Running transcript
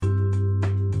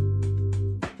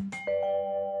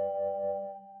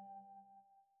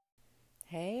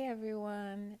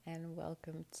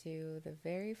welcome to the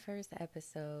very first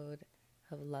episode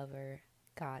of Lover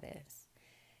Goddess.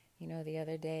 The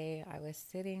other day I was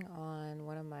sitting on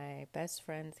one of my best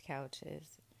friend's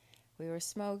couches. We were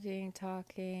smoking,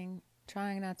 talking,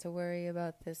 trying not to worry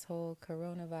about this whole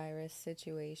coronavirus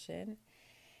situation.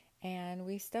 And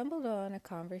we stumbled on a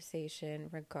conversation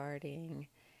regarding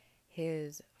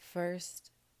his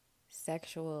first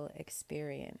sexual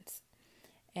experience.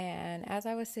 And as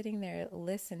I was sitting there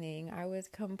listening, I was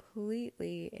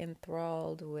completely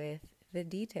enthralled with the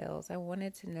details. I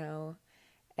wanted to know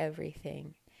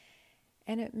everything.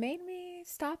 And it made me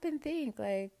stop and think,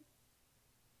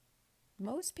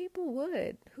 most people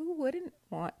would. Who wouldn't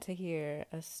want to hear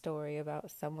a story about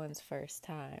someone's first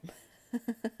time?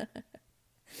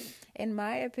 In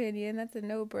my opinion, that's a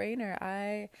no-brainer.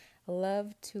 I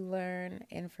love to learn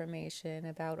information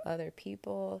about other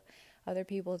people's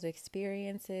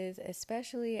experiences,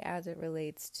 especially as it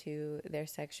relates to their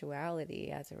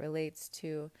sexuality, as it relates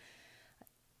to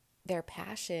their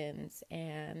passions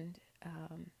and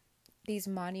these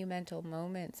monumental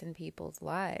moments in people's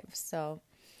lives. So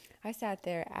I sat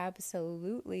there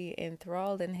absolutely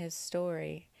enthralled in his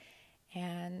story,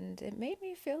 and it made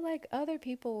me feel like other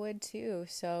people would too.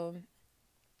 So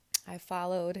I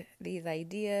followed these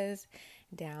ideas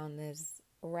down this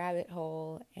rabbit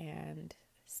hole and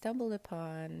stumbled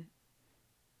upon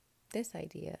this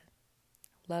idea,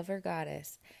 Lover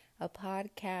Goddess, a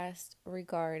podcast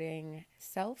regarding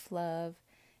self-love,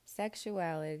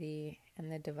 sexuality,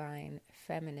 and the divine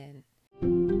feminine.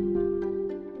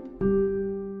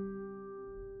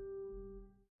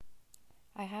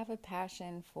 I have a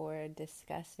passion for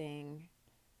discussing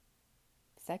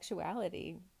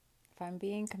sexuality. If I'm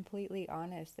being completely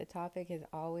honest, the topic has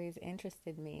always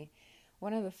interested me.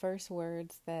 One of the first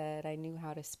words that I knew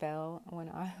how to spell when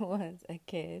I was a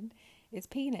kid is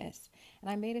penis. And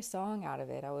I made a song out of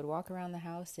it. I would walk around the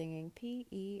house singing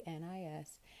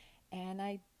P-E-N-I-S. And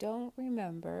I don't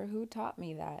remember who taught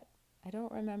me that. I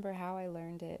don't remember how I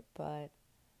learned it, but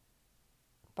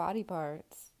body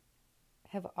parts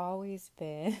have always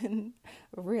been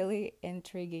really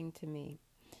intriguing to me.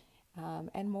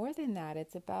 And more than that,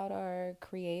 it's about our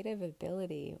creative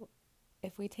ability.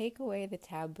 If we take away the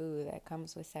taboo that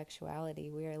comes with sexuality,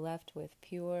 we are left with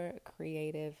pure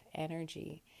creative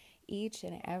energy. Each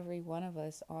and every one of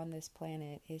us on this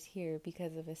planet is here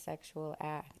because of a sexual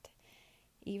act.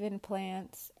 Even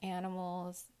plants,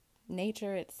 animals,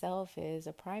 nature itself is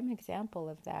a prime example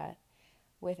of that.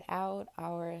 Without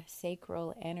our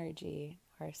sacral energy,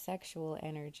 our sexual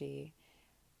energy,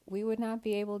 we would not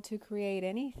be able to create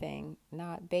anything.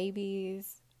 Not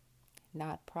babies,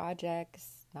 not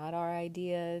projects, not our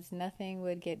ideas. Nothing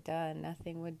would get done.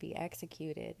 Nothing would be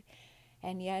executed.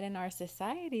 And yet in our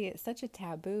society, it's such a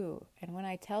taboo. And when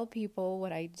I tell people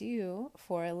what I do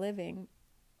for a living,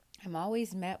 I'm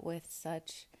always met with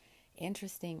such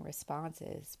interesting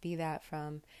responses, be that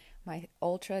from my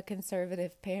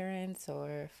ultra-conservative parents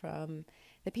or from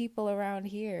the people around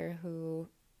here who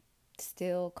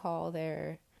still call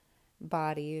their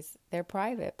bodies their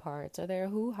private parts or their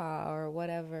hoo-ha or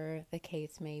whatever the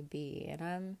case may be.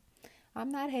 And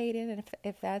I'm not hating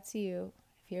if that's you,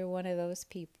 if you're one of those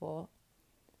people.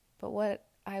 But what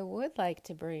I would like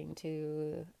to bring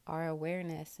to our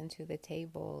awareness and to the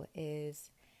table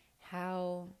is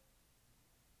how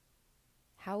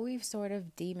we've sort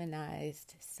of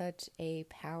demonized such a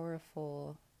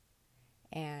powerful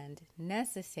and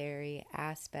necessary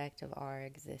aspect of our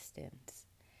existence.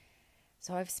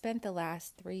 So I've spent the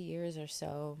last 3 years or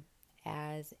so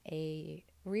as a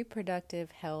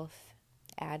reproductive health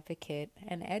advocate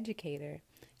and educator,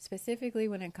 specifically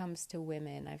when it comes to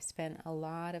women. I've spent a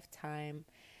lot of time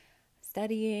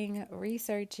studying,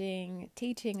 researching,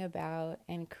 teaching about,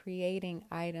 and creating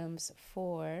items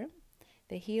for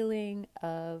the healing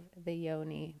of the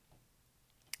yoni.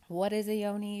 What is a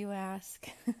yoni, you ask?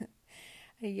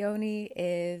 A yoni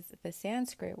is the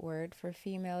Sanskrit word for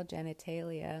female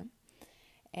genitalia.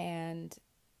 And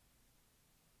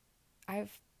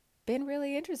I've been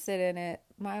really interested in it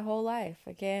my whole life.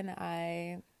 Again,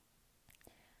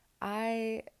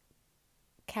 I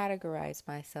categorize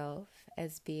myself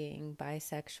as being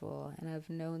bisexual, and I've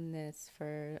known this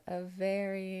for a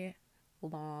very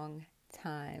long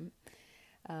time.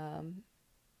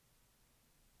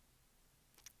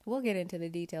 We'll get into the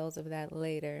details of that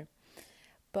later,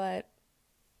 but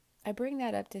I bring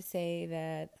that up to say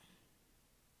that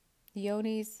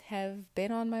yonis have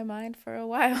been on my mind for a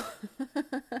while.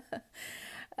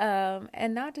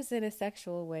 And not just in a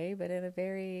sexual way, but in a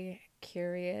very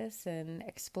curious and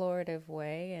explorative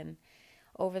way. And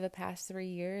over the past 3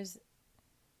 years,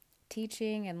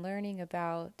 teaching and learning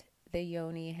about the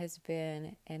yoni has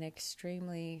been an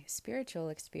extremely spiritual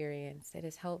experience. It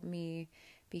has helped me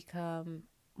become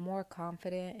more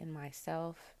confident in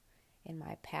myself, in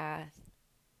my path.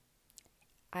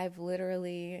 I've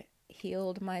literally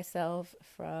healed myself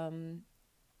from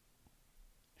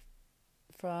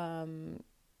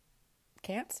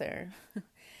cancer.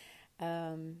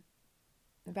 um,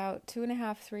 about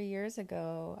 2.5, 3 years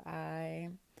ago, I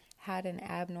had an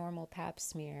abnormal pap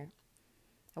smear.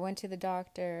 I went to the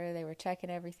doctor, they were checking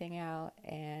everything out,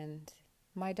 and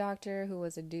my doctor, who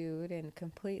was a dude and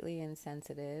completely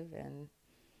insensitive and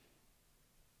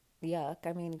yuck,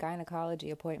 I mean,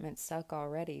 gynecology appointments suck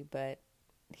already, but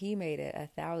he made it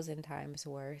 1,000 times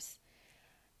worse.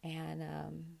 And,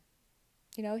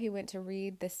 he went to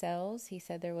read the cells. He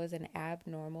said there was an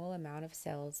abnormal amount of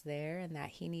cells there and that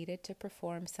he needed to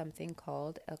perform something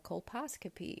called a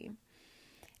colposcopy.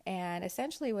 And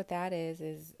essentially what that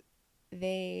is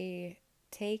they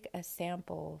take a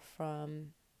sample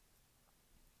from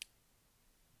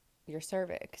your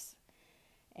cervix,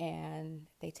 and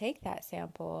they take that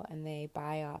sample and they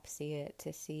biopsy it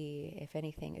to see if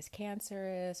anything is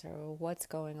cancerous or what's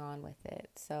going on with it.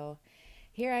 So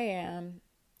here I am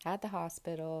at the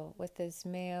hospital with this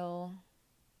male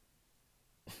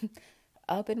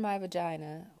up in my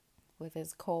vagina with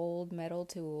his cold metal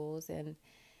tools. And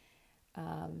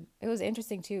it was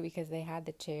interesting too because they had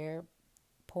the chair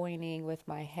pointing with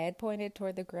my head pointed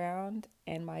toward the ground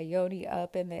and my yoni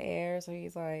up in the air. So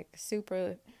he's like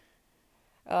super,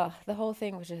 the whole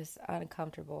thing was just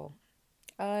uncomfortable,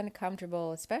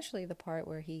 especially the part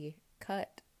where he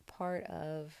cut part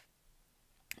of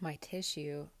my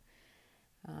tissue.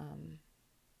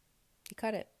 He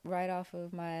cut it right off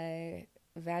of my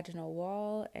vaginal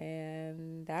wall,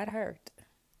 and that hurt,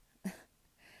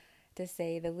 to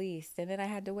say the least. And then I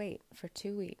had to wait for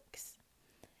 2 weeks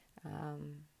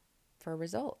for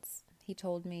results. He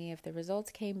told me if the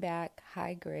results came back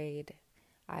high grade,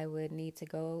 I would need to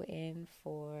go in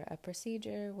for a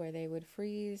procedure where they would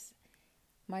freeze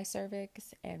my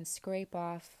cervix and scrape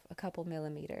off a couple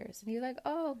millimeters. And he's like,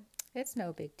 oh, it's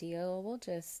no big deal. We'll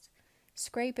just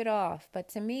scrape it off. But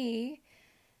to me,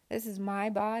 this is my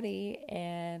body,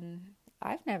 and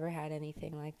I've never had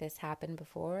anything like this happen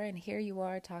before. And here you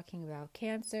are talking about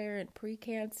cancer and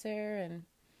pre-cancer, and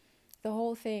the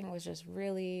whole thing was just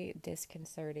really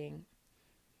disconcerting.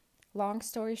 Long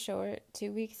story short,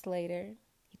 2 weeks later,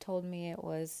 he told me it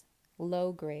was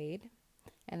low grade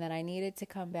and that I needed to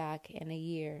come back in a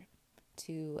year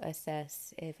to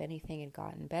assess if anything had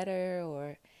gotten better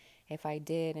or if I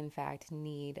did, in fact,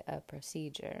 need a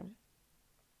procedure.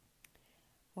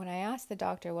 When I asked the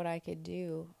doctor what I could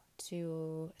do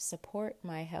to support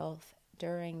my health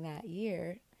during that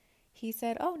year, he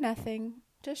said, oh, nothing.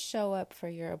 Just show up for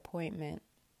your appointment.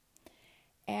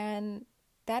 And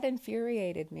that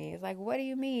infuriated me. It's like, what do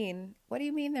you mean? What do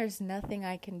you mean there's nothing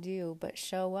I can do but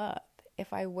show up?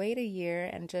 If I wait a year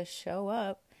and just show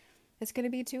up, it's going to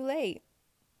be too late.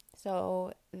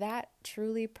 So that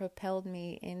truly propelled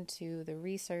me into the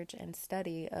research and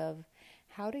study of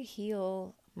how to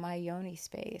heal my yoni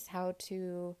space, how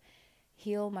to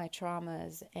heal my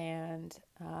traumas and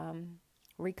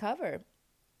recover.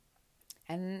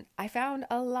 And I found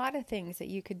a lot of things that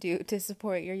you could do to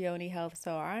support your yoni health.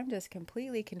 So I'm just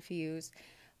completely confused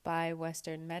by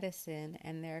Western medicine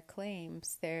and their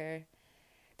claims. Their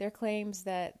claims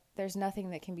that there's nothing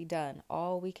that can be done.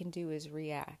 All we can do is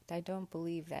react. I don't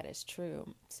believe that is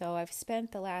true. So I've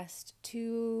spent the last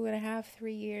 2.5,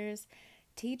 3 years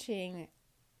teaching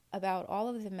about all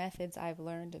of the methods I've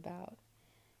learned about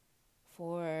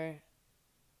for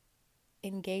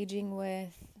engaging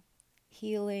with,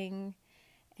 healing,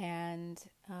 and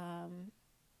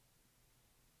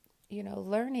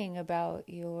learning about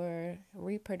your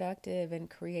reproductive and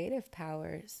creative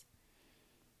powers.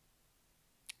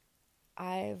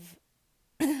 I've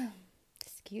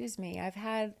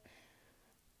had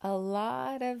a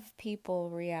lot of people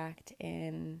react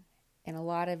in a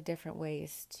lot of different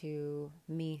ways to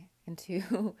me and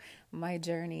to my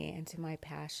journey and to my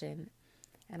passion.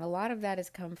 And a lot of that has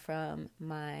come from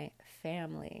my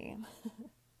family.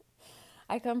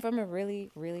 I come from a really,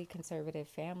 really conservative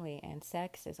family, and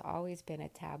sex has always been a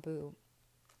taboo.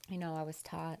 I was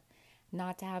taught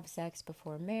not to have sex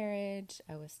before marriage.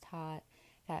 I was taught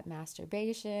that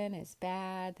masturbation is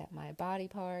bad, that my body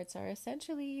parts are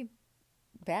essentially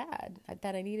bad,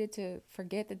 that I needed to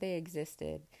forget that they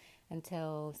existed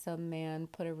until some man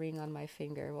put a ring on my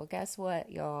finger. Well, guess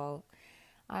what, y'all?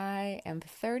 I am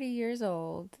 30 years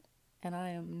old and I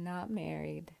am not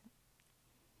married.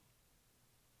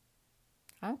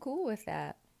 I'm cool with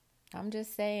that. I'm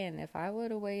just saying, if I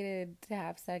would have waited to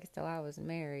have sex till I was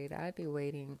married, I'd be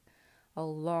waiting a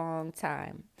long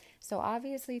time. So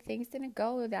obviously things didn't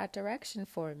go that direction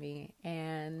for me,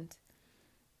 and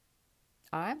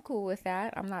I'm cool with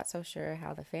that. I'm not so sure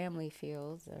how the family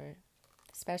feels, or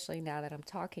especially now that I'm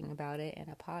talking about it in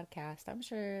a podcast. I'm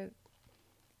sure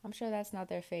that's not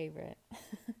their favorite.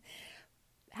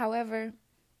 However,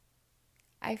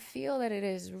 I feel that it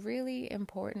is really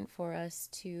important for us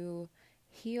to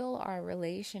heal our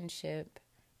relationship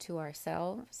to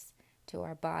ourselves, to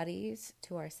our bodies,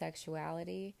 to our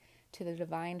sexuality, to the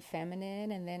divine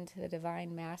feminine, and then to the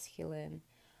divine masculine.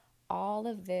 All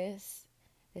of this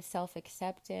self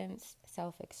acceptance,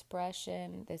 self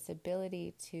expression, this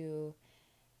ability to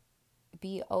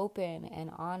be open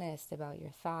and honest about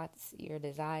your thoughts, your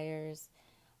desires,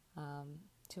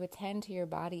 to attend to your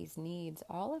body's needs,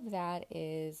 all of that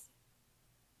is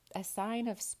a sign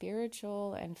of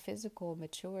spiritual and physical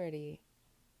maturity.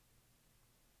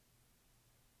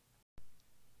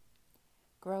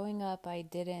 Growing up, I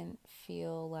didn't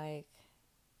feel like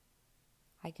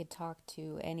I could talk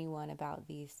to anyone about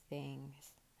these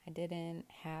things. I didn't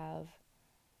have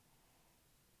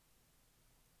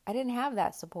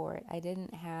that support. I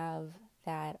didn't have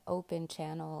that open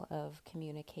channel of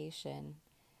communication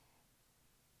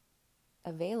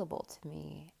available to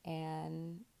me.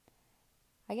 And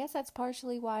I guess that's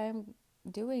partially why I'm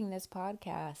doing this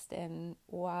podcast and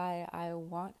why I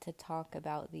want to talk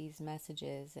about these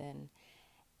messages and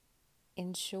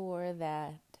ensure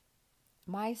that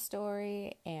my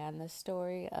story and the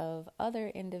story of other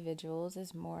individuals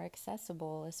is more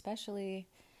accessible, especially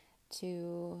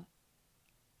to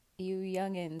you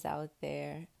youngins out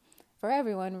there. For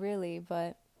everyone, really,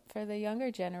 but for the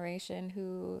younger generation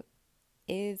who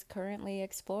is currently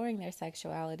exploring their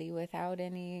sexuality without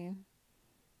any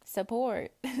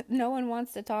support. No one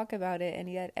wants to talk about it, and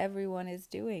yet everyone is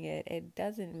doing it. It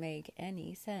doesn't make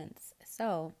any sense.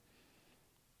 So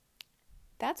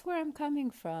that's where I'm coming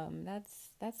from.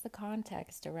 That's the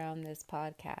context around this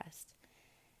podcast.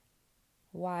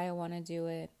 Why I want to do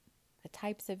it, the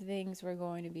types of things we're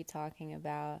going to be talking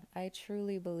about. I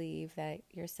truly believe that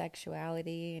your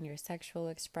sexuality and your sexual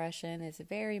expression is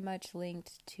very much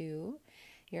linked to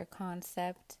your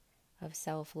concept of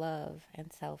self-love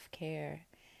and self-care.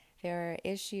 There are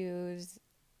issues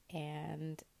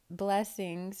and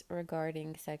blessings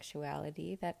regarding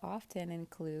sexuality that often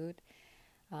include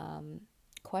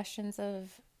questions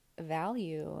of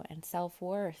value and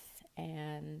self-worth,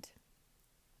 and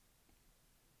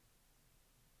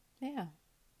yeah,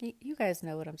 you guys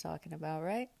know what I'm talking about,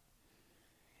 right?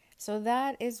 So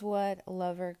that is what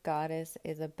Lover Goddess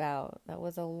is about. That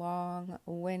was a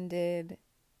long-winded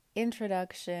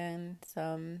introduction,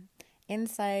 some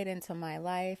insight into my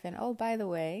life. And oh, by the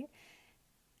way,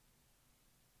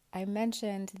 I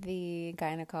mentioned the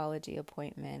gynecology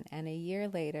appointment, and a year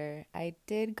later, I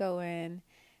did go in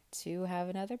to have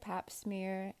another pap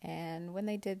smear, and when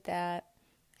they did that,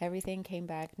 everything came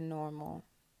back normal.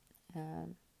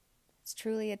 It's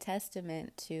truly a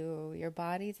testament to your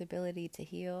body's ability to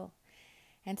heal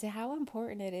and to how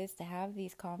important it is to have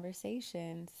these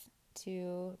conversations,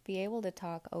 to be able to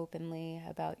talk openly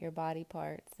about your body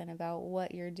parts and about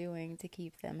what you're doing to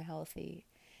keep them healthy.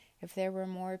 If there were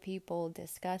more people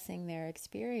discussing their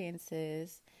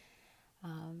experiences,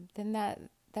 then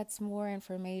that's more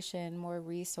information, more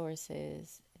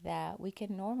resources that we can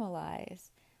normalize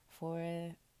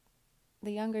for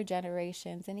the younger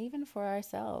generations and even for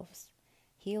ourselves.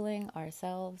 Healing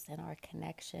ourselves and our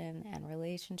connection and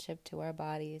relationship to our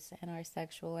bodies and our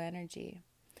sexual energy.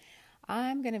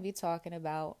 I'm going to be talking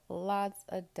about lots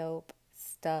of dope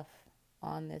stuff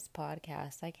on this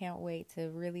podcast. I can't wait to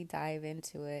really dive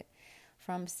into it,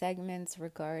 from segments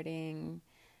regarding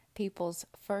people's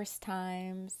first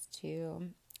times to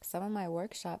some of my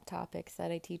workshop topics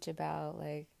that I teach about,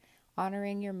 like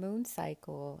honoring your moon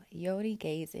cycle, yoni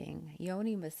gazing,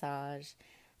 yoni massage,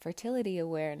 fertility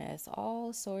awareness,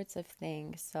 all sorts of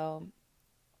things. So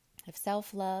if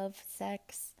self-love,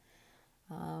 sex,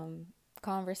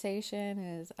 conversation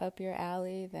is up your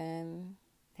alley, then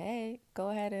hey, go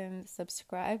ahead and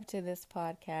subscribe to this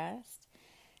podcast.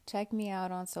 Check me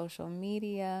out on social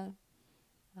media.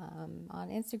 On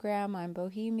Instagram, I'm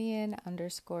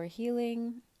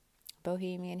Bohemian_healing.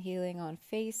 Bohemian Healing on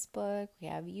Facebook. We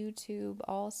have YouTube,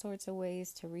 all sorts of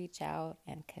ways to reach out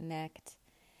and connect.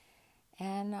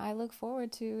 And I look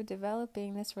forward to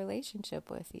developing this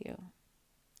relationship with you.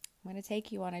 I'm going to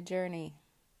take you on a journey.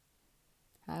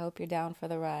 I hope you're down for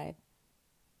the ride.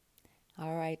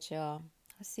 All right, y'all.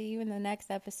 I'll see you in the next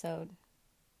episode.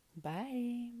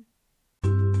 Bye.